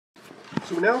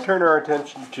So we now turn our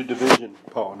attention to division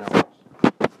polynomials.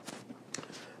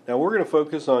 Now we're going to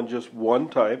focus on just one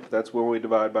type. That's when we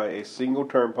divide by a single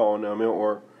term polynomial,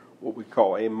 or what we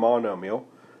call a monomial.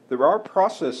 There are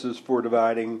processes for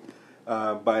dividing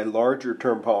by larger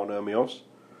term polynomials,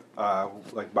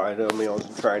 like binomials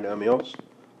and trinomials.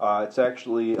 It's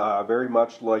actually very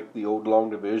much like the old long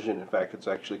division. In fact, it's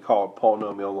actually called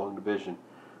polynomial long division.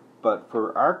 But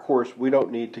for our course, we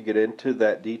don't need to get into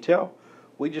that detail.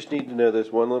 We just need to know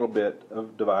this one little bit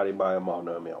of dividing by a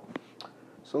monomial.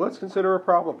 So let's consider a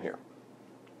problem here.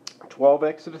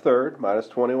 12x to the third minus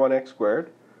 21x squared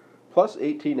plus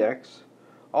 18x,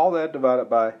 all that divided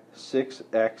by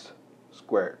 6x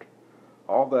squared.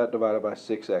 All that divided by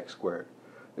 6x squared.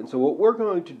 And so what we're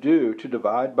going to do to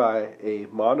divide by a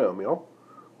monomial,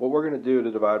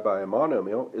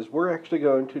 is we're actually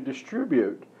going to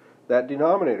distribute that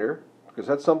denominator, because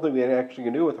that's something we actually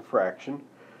can do with a fraction,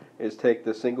 is take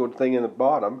the single thing in the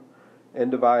bottom and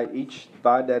divide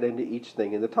that into each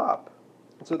thing in the top.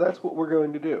 And so that's what we're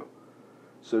going to do.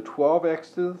 So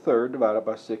 12x to the third divided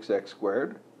by 6x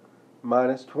squared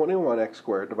minus 21x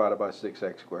squared divided by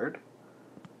 6x squared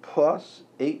plus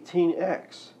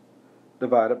 18x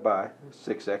divided by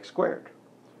 6x squared.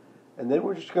 And then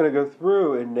we're just going to go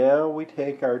through, and now we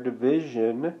take our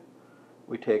division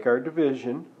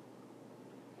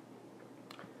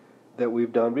that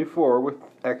we've done before with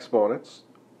exponents,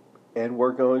 and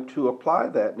we're going to apply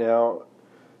that now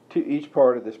to each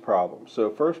part of this problem. So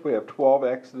first we have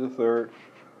 12x to the third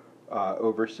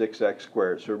over 6x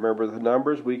squared. So remember, the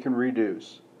numbers we can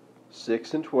reduce.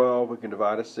 6 and 12, we can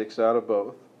divide a 6 out of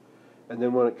both. And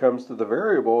then when it comes to the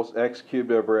variables, x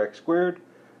cubed over x squared,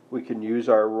 we can use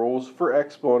our rules for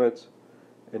exponents,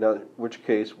 in which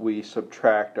case we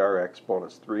subtract our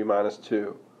exponents, 3 minus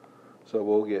 2. So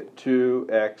we'll get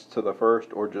 2x to the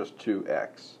first, or just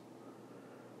 2x.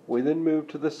 We then move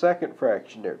to the second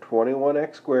fraction there,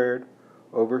 21x squared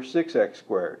over 6x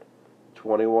squared.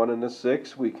 21 and a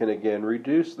 6, we can again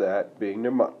reduce that, being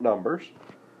the numbers.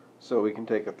 So we can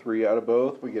take a 3 out of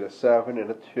both, we get a 7 and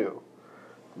a 2.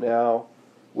 Now,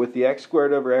 with the x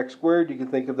squared over x squared, you can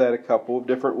think of that a couple of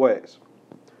different ways.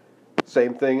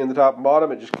 Same thing in the top and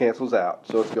bottom, it just cancels out,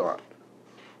 so it's gone.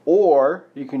 Or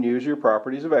you can use your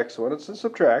properties of exponents and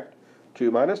subtract. 2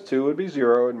 minus 2 would be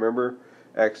 0, and remember,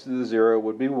 x to the 0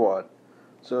 would be 1.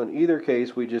 So in either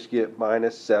case, we just get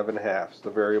minus 7/2.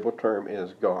 The variable term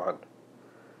is gone.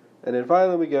 And then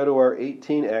finally, we go to our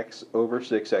 18x over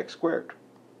 6x squared.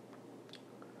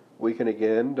 We can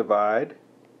again divide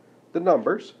the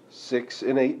numbers, 6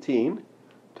 and 18.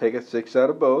 Take a 6 out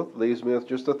of both, leaves me with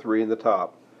just a 3 in the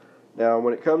top. Now,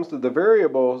 when it comes to the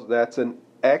variables, that's an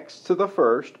x to the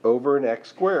first over an x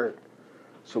squared.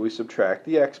 So we subtract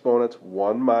the exponents,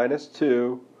 1 minus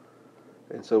 2,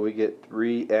 and so we get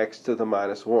 3x to the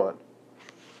minus 1.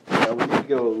 Now we need to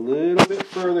go a little bit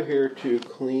further here to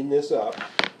clean this up.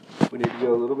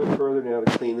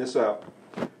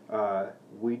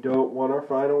 We don't want our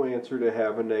final answer to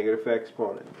have a negative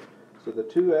exponent. So the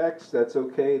 2x, that's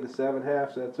okay. The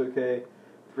 7/2, that's okay.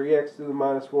 3x to the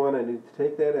minus 1, I need to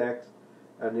take that x,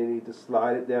 and I need to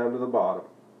slide it down to the bottom.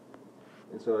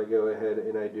 And so I go ahead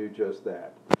and I do just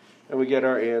that. And we get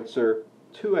our answer,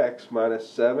 2x minus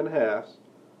 7/2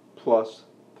 plus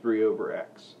 3 over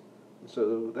x.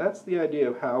 So that's the idea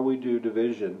of how we do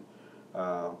division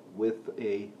with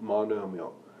a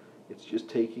monomial. It's just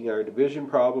taking our division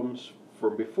problems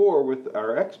from before with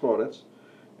our exponents,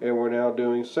 and we're now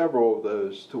doing several of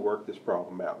those to work this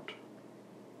problem out.